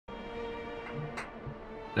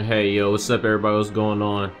Hey yo, what's up everybody, what's going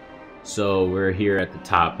on? So we're here at the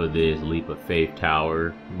top of this Leap of Faith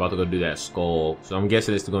tower. I'm about to go do that skull. So I'm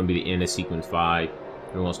guessing this is going to be the end of sequence 5.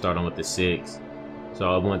 We're going to start on with the 6.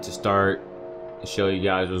 So I want to start to show you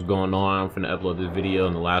guys what's going on. I'm going to upload this video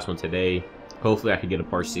and the last one today. Hopefully I can get a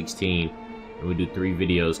part 16. And we do 3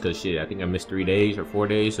 videos because shit, I think I missed 3 days or 4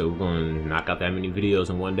 days. So we're going to knock out that many videos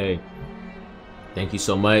in one day. Thank you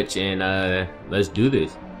so much, and let's do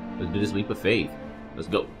this. Let's do this Leap of Faith. Let's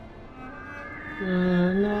go.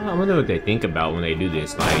 I wonder what they think about when they do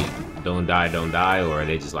this. Like, don't die, or are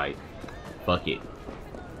they just like, fuck it.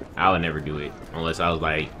 I would never do it unless I was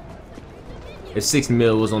like, if 6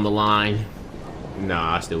 mil was on the line.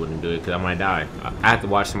 Nah, I still wouldn't do it because I might die. I have to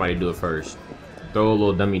watch somebody do it first. Throw a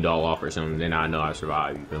little dummy doll off or something, then I know I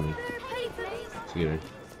survive. You feel me? Excuse me.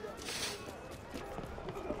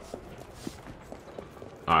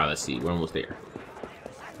 All right, let's see. We're almost there.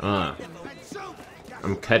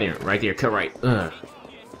 I'm cutting right there. Cut right.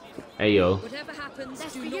 Hey, yo.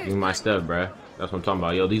 Give me my stuff, bruh. That's what I'm talking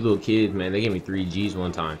about. Yo, these little kids, man, they gave me 3 G's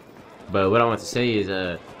one time. But what I want to say is,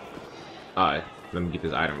 alright, let me get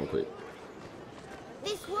this item real quick.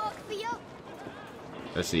 This work for you?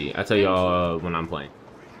 Let's see. I'll tell y'all when I'm playing.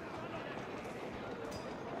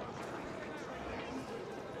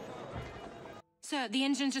 Sir, the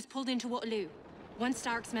engine's just pulled into Waterloo. Once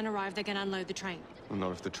Stark's men arrive, they're gonna unload the train. Well,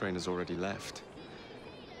 not if the train has already left.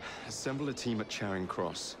 Assemble a team at Charing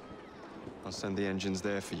Cross. I'll send the engines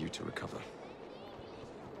there for you to recover.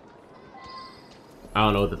 I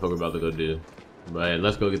don't know what the fuck we're about to go do. But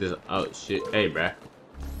let's go get this. Oh, shit. Hey, bruh.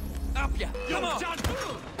 Up ya! Come on!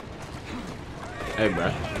 Hey,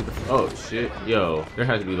 bruh. Oh, shit. Yo, there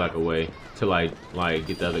has to be like a way to like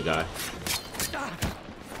get the other guy.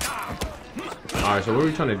 Alright, so what are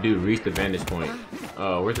we trying to do? Reach the vantage point.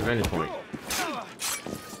 Oh, where's the vantage point?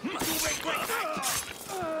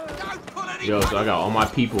 Yo, so I got all my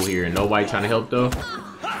people here and nobody trying to help though.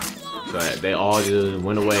 So they all just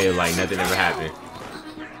went away like nothing ever happened.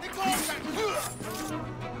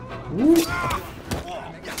 Woo.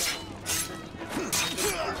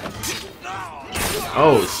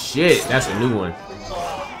 Oh shit, that's a new one.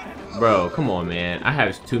 Bro, come on, man. I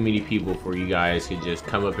have too many people for you guys to just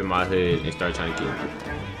come up in my hood and start trying to kill me.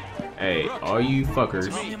 Hey, all you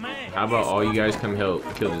fuckers, how about all you guys come help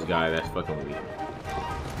kill this guy that's fucking with me?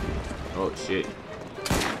 Oh, shit.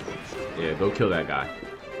 Yeah, go kill that guy.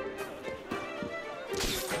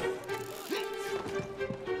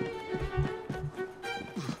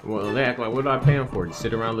 Well, they act like, what do I pay him for? To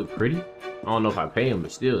sit around look pretty? I don't know if I pay him,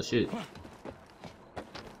 but still, shit.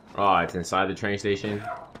 Oh, it's inside the train station?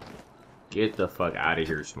 Get the fuck out of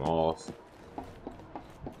here, Smalls.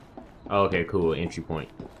 Okay, cool. Entry point.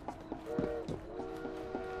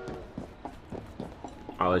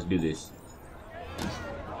 Alright, let's do this.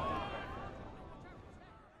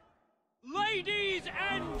 Ladies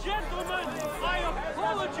and gentlemen, I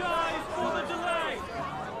apologize for the delay.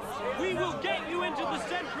 We will get you into the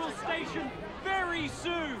central station very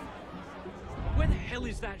soon. Where the hell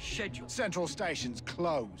is that schedule? Central Station's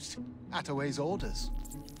closed. Attaway's orders.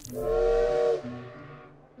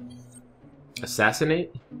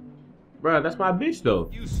 Assassinate? Bruh, that's my bitch though.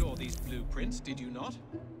 You saw these blueprints, did you not?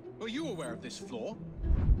 Were you aware of this flaw?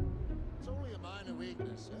 It's only a minor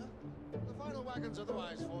weakness, sir. The final wagon's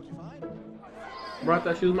otherwise fortified. Bro, I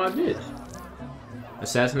thought she was my bitch.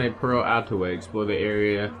 Assassinate Pearl Attaway. Explore the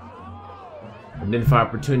area. Identify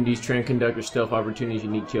opportunities. Train conductor. Stealth opportunities.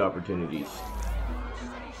 Unique kill opportunities.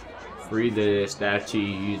 Free the statue.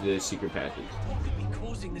 Use the secret passage. What could be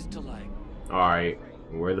causing this delay? Alright.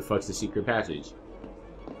 Where the fuck's the secret passage?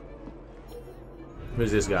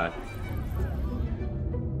 Who's this guy?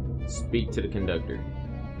 Speak to the conductor.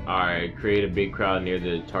 Alright. Create a big crowd near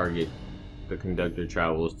the target. The conductor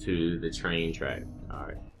travels to the train track.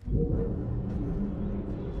 Alright.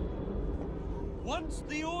 Once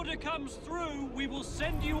the order comes through, we will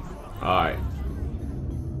send you Alright.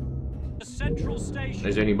 to the central station.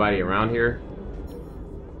 Is there anybody around here?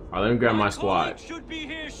 Alright, let me grab my squad. colleague should be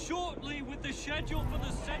here shortly with the schedule for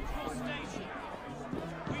the central station.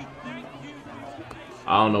 We thank you for your patience.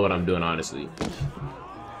 I don't know what I'm doing, honestly.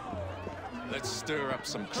 Let's stir up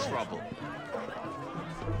some trouble.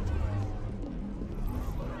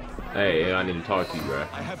 Hey, I need to talk to you, bruh.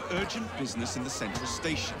 I have urgent business in the central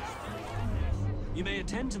station. You may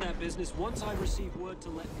attend to that business once I receive word to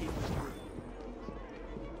let people through.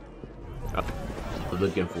 I'm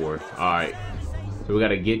looking for. Alright. So we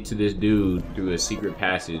gotta get to this dude through a secret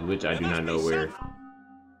passage, which I do not know where.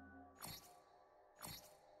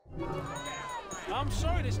 I'm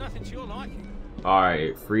sorry, there's nothing to your liking.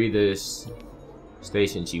 Alright, free this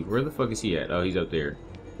station chief. Where the fuck is he at? Oh, he's up there.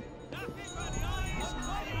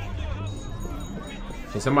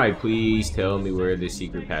 Can somebody please tell me where this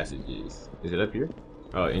secret passage is? Is it up here?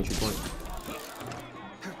 Oh, entry point.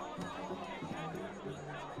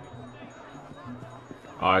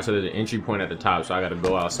 Alright, so there's an entry point at the top, so I gotta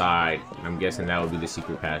go outside. I'm guessing that would be the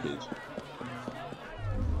secret passage.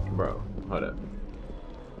 Bro, hold up.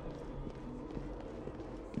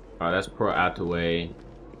 Alright, that's Pro out the way.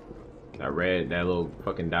 That little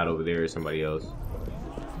fucking dot over there is somebody else.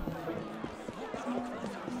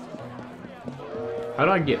 How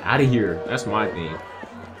do I get out of here? That's my thing.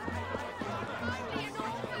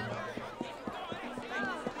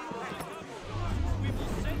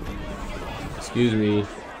 Excuse me.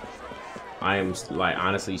 I am like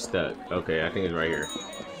honestly stuck. Okay, I think it's right here.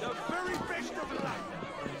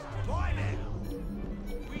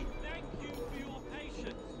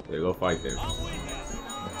 Yeah, go fight them.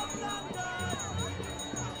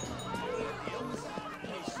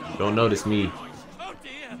 Don't notice me.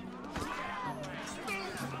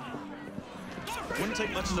 Wouldn't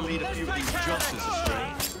take much to lead a few of these josses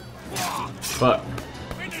astray. Fuck.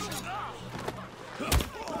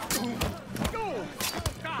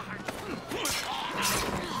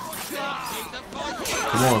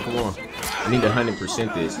 Come on. I need to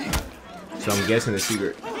 100% this. So I'm guessing the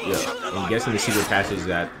secret. Yeah, I'm guessing the secret passage is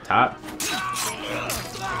at the top.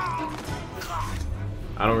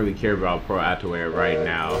 I don't really care about Pro Ataware right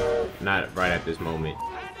now. Not right at this moment.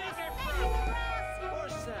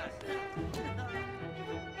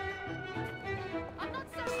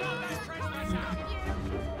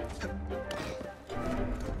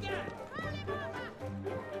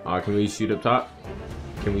 Can we shoot up top?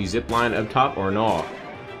 Can we zip line up top or no?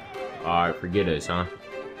 Alright, forget us, huh?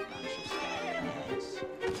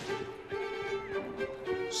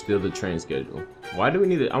 Still the train schedule. Why do we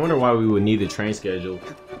need it? I wonder why we would need the train schedule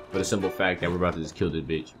for the simple fact that we're about to just kill this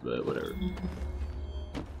bitch, but whatever.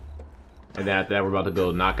 And then after that, we're about to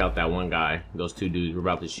go knock out that one guy. Those two dudes, we're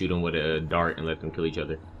about to shoot them with a dart and let them kill each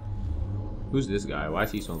other. Who's this guy? Why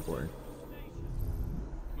is he so important?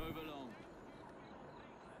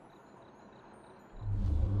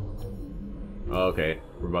 Oh, okay,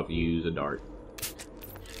 we're about to use a dart.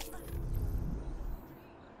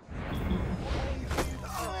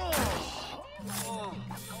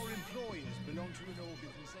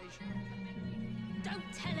 Don't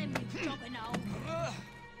tell him you've got an old.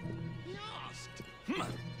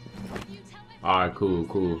 Alright,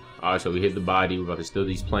 cool. Alright, so we hit the body. We're about to steal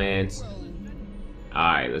these plants.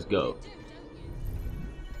 Alright, let's go.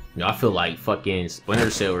 Yo, I feel like fucking Splinter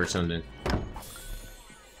Cell or something.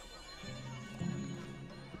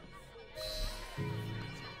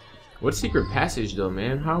 What secret passage though,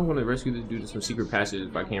 man? How am I gonna rescue this dude to some secret passage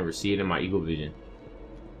if I can't ever see it in my eagle vision?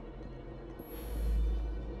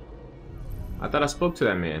 I thought I spoke to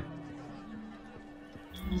that man.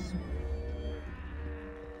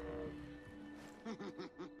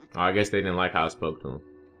 Oh, I guess they didn't like how I spoke to him.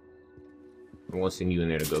 I won't send you in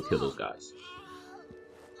there to go kill those guys.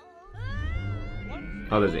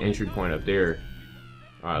 Oh, there's an entry point up there.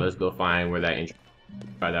 Alright, let's go find where that entry.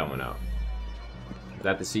 Try that one out. Is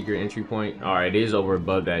that the secret entry point? Alright, it is over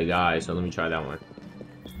above that guy, so let me try that one.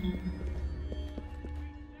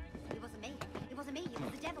 It wasn't me. It wasn't me. It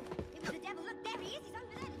was the devil. It was the devil. Look, there he is.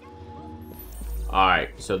 He's over there.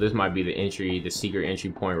 Alright, so this might be the entry, the secret entry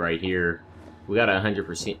point right here. We got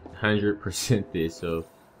 100% this, so.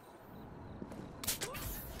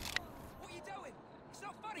 What are you doing? It's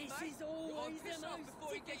not funny, mate. You won't piss off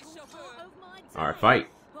before you get yourself hurt. Alright, fight.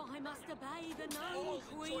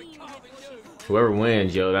 Whoever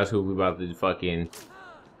wins, yo, that's who we about to fucking.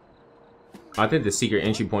 I think the secret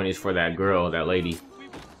entry point is for that girl, that lady.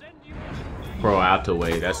 Pro Alto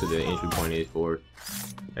way, that's what the entry point is for.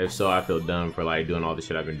 If so, I feel dumb for like doing all the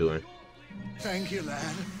shit I've been doing. Thank you,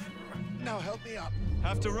 lad. Now help me up.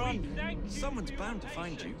 Have to run. Someone's bound to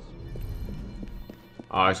find you.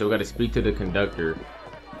 Alright, so we gotta speak to the conductor.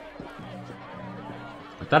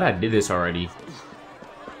 I thought I did this already.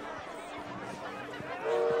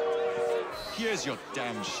 Here's your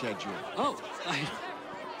damn schedule. Oh,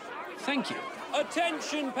 thank you.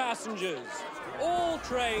 Attention, passengers. All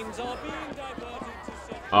trains are being diverted to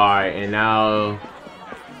Central. Alright, and now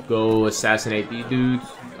go assassinate these dudes.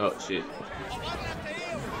 Oh shit.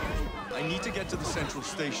 I need to get to the central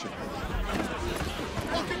station.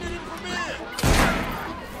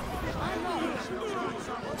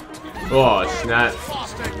 Oh snap.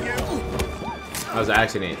 That was an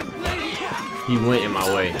accident. He went in my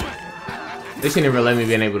way. They shouldn't ever let me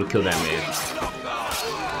be able to kill that man.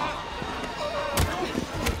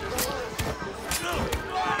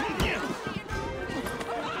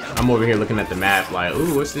 I'm over here looking at the map like,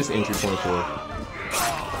 ooh, what's this entry point for?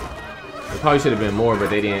 There probably should have been more, but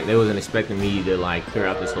they didn't. They wasn't expecting me to like clear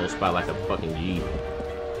out this whole spot like a fucking G.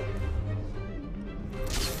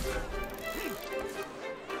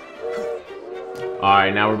 All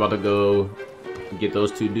right, now we're about to go get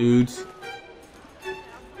those two dudes.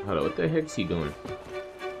 Hold on, what the heck is he doing?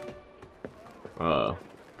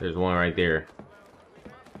 There's one right there.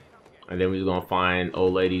 And then we're just gonna find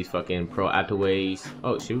old lady's fucking pro ataways.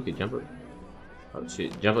 Oh shit, we could jump her. Oh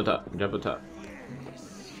shit, jump on top, jump on top.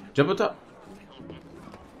 Jump on top.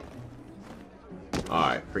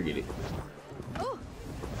 Alright, forget it.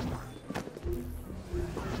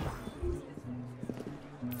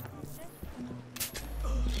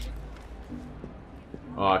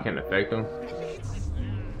 Oh, I can't affect them.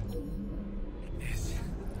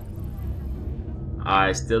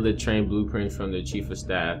 I steal the train blueprints from the chief of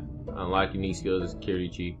staff. Unlock unique skills as security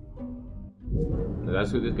chief.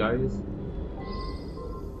 That's who this guy is?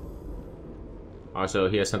 Also,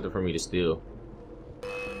 he has something for me to steal.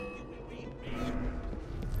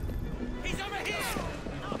 He's over here.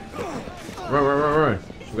 Run, run, run, run.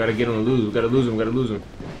 We gotta get him to lose. We gotta lose him. We gotta lose him.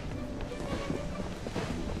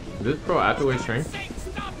 Is this pro afterways train?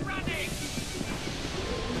 Stop running.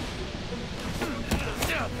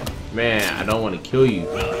 Man, I don't want to kill you.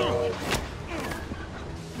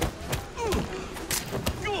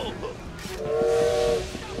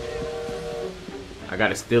 I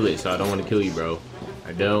gotta steal it, so I don't want to kill you, bro.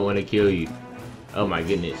 I don't want to kill you. Oh my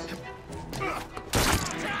goodness.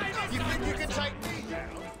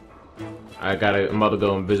 I'm about to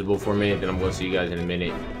go invisible for a minute, then I'm gonna see you guys in a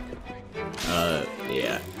minute.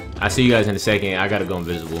 Yeah. I'll see you guys in a second. I gotta go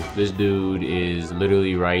invisible. This dude is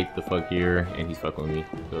literally right the fuck here, and he's fucking with me.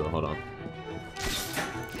 So, hold on.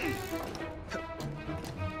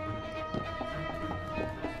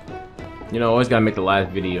 You know, I always gotta make the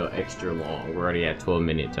last video extra long. We're already at 12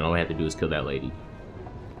 minutes, and all I have to do is kill that lady.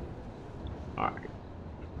 Alright.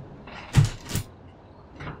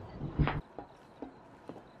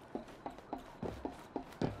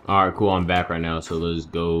 Alright, cool, I'm back right now, so let's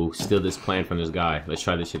go steal this plan from this guy. Let's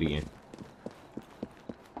try this shit again.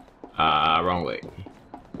 Wrong way.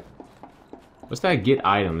 What's that get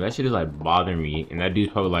item? That shit is like bothering me, and that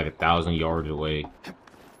dude's probably like 1,000 yards away.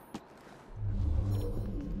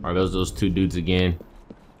 Are those two dudes again?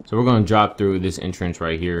 So we're gonna drop through this entrance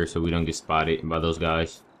right here so we don't get spotted by those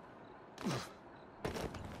guys.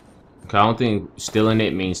 I don't think stealing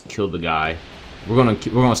it means kill the guy. We're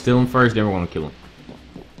gonna steal him first, then we're gonna kill him.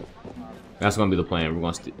 That's gonna be the plan.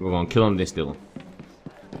 We're gonna kill him, then steal him.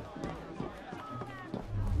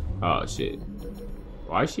 Oh shit!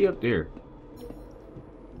 Why is she up there?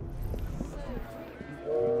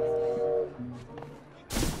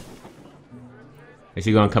 Is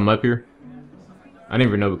she gonna come up here? I didn't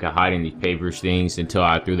even know we could hide in these papers things until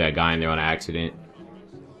I threw that guy in there on accident.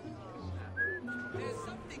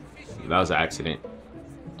 That was an accident.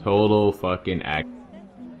 Total fucking accident.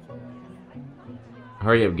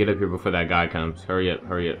 Hurry up, get up here before that guy comes. Hurry up,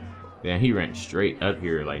 hurry up. Damn, he ran straight up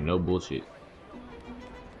here like no bullshit.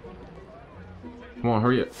 Come on,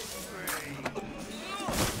 hurry up. If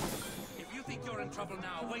you think you're in trouble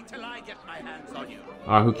now, wait till I get my hands on you.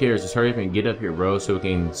 Alright, who cares? Just hurry up and get up here, bro, so we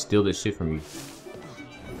can steal this shit from you.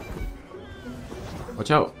 Watch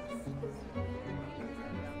out.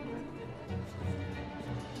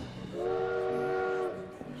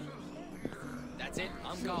 That's it,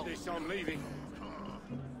 I'm gone. I'm leaving.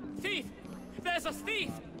 Thief! There's a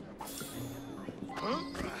thief!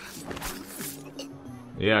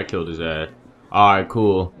 Yeah, I killed his ass. Alright,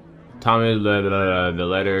 cool. Tommy, the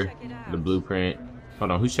letter, the blueprint.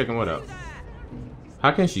 Hold on, who's checking what out?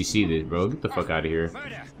 How can she see this, bro? Get the fuck out of here.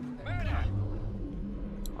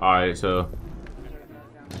 Alright, so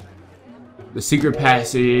the secret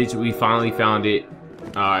passage, we finally found it.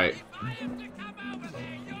 Alright.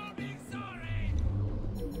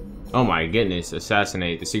 Oh my goodness,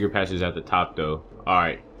 assassinate. The secret passage is at the top though.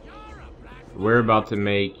 Alright. We're about to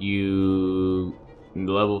make you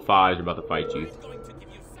level 5, we're about to fight you.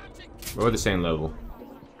 We're the same level.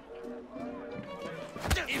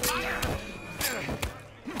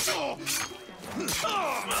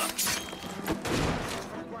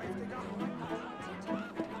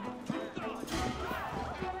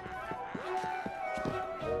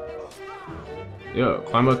 Yo,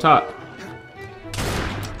 climb up top.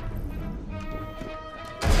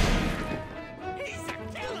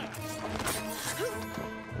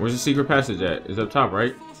 Where's the secret passage at? It's up top,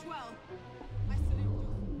 right?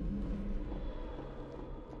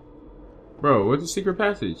 Bro, where's the secret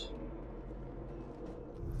passage?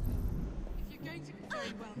 If you're going to be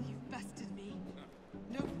very well, you've bested me.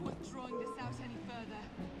 No point drawing this out any further.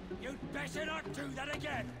 You'd better not do that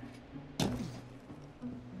again!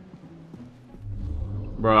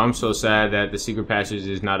 Bro, I'm so sad that the secret passage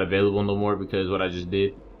is not available no more because of what I just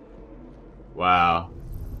did. Wow.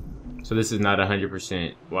 So this is not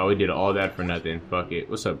 100%. Wow, we did all that for nothing. Fuck it.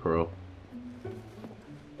 What's up, Pearl?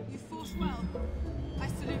 You fought well. I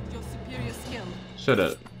salute your superior skill. Shut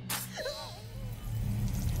up.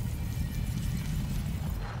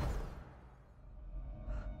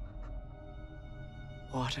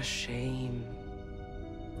 What a shame.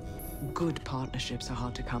 Good partnerships are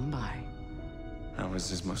hard to come by.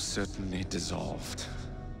 Ours is most certainly dissolved.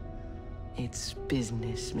 It's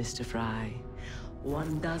business, Mr. Frye.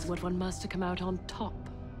 One does what one must to come out on top.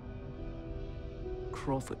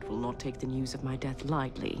 Crawford will not take the news of my death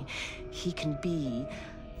lightly. He can be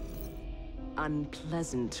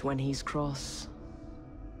unpleasant when he's cross.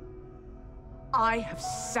 I have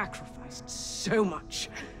sacrificed so much.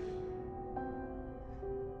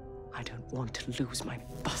 I don't want to lose my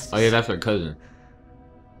bust. Oh yeah, that's her cousin.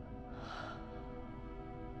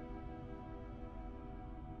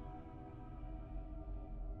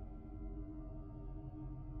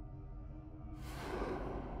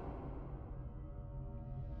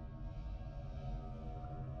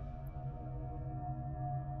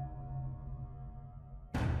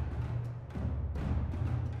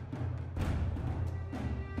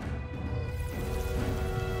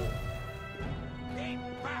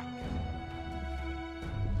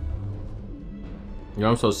 Yo,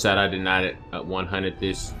 I'm so sad I did not at 100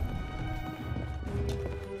 this.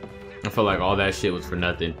 I feel like all that shit was for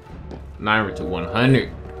nothing. 9 to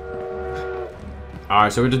 100.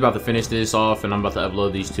 Alright, so we're just about to finish this off, and I'm about to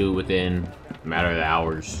upload these two within a matter of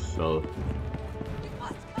hours. So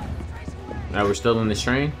now we're still in this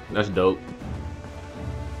train. That's dope.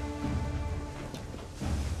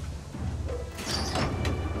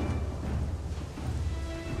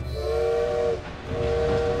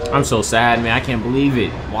 I'm so sad, man. I can't believe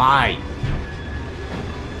it. Why?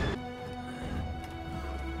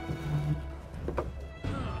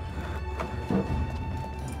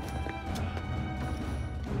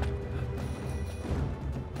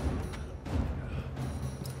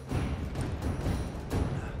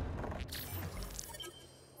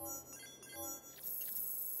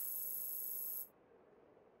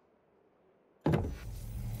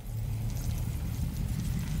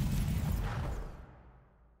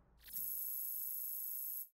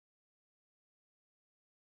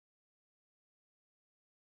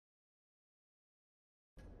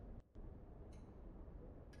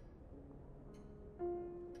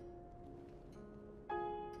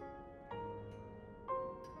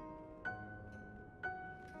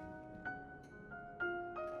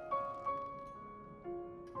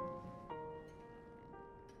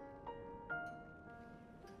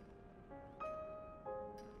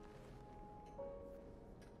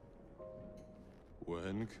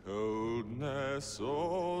 When coldness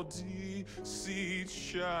or deceit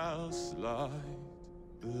shall slide,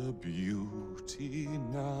 the beauty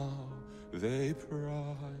now they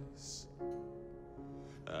prize,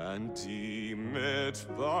 and deem it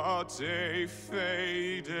but a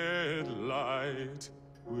faded light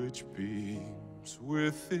which beams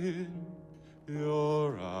within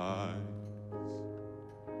your eyes.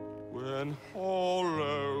 When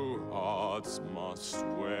hollow hearts must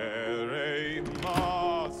wear a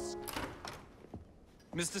mask.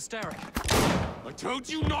 Mr. Starrick. I told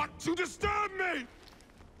you not to disturb me!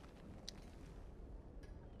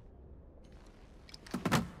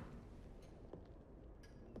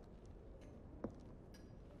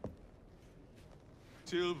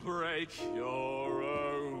 Till break your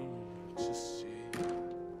own to see.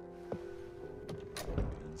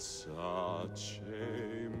 In such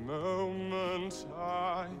a moment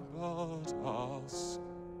I but ask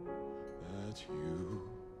that you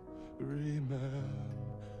remember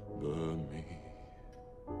me.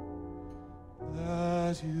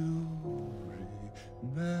 That you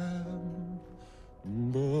remember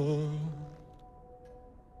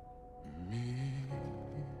me.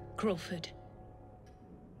 Crawford.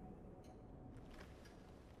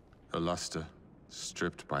 Her luster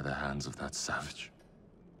stripped by the hands of that savage.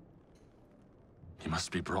 He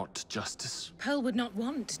must be brought to justice. Pearl would not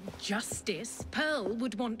want justice. Pearl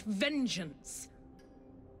would want vengeance.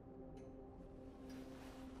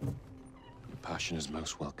 Your passion is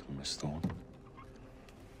most welcome, Miss Thorne.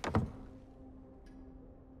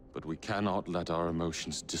 But we cannot let our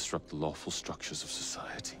emotions disrupt the lawful structures of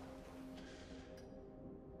society.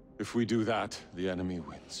 If we do that, the enemy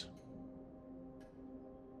wins.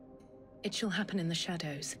 It shall happen in the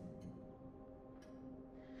shadows.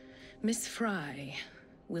 Miss Frye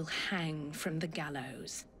will hang from the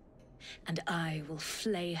gallows, and I will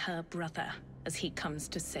flay her brother as he comes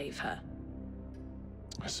to save her.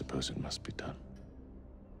 I suppose it must be done.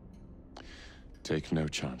 Take no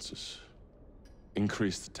chances.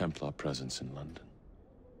 Increase the Templar presence in London.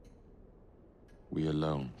 We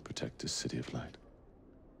alone protect this city of light.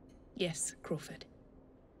 Yes, Crawford.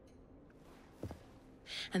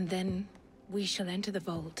 And then we shall enter the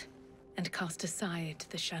vault and cast aside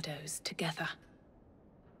the shadows together.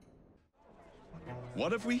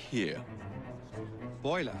 What have we here?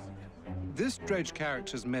 Boiler. This Dredge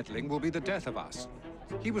character's meddling will be the death of us.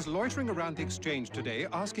 He was loitering around the exchange today,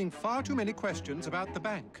 asking far too many questions about the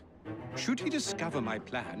bank. Should he discover my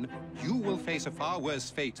plan, you will face a far worse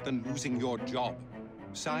fate than losing your job.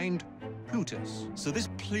 Signed, Plutus. So this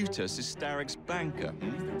Plutus is Starrick's banker,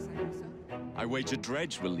 hmm? I wager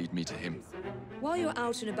Dredge will lead me to him. While you're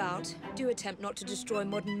out and about, do attempt not to destroy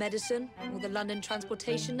modern medicine or the London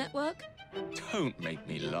transportation network. Don't make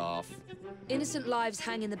me laugh. Innocent lives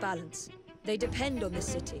hang in the balance. They depend on this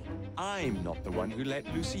city. I'm not the one who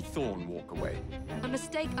let Lucy Thorne walk away. A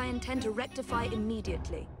mistake I intend to rectify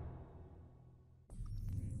immediately.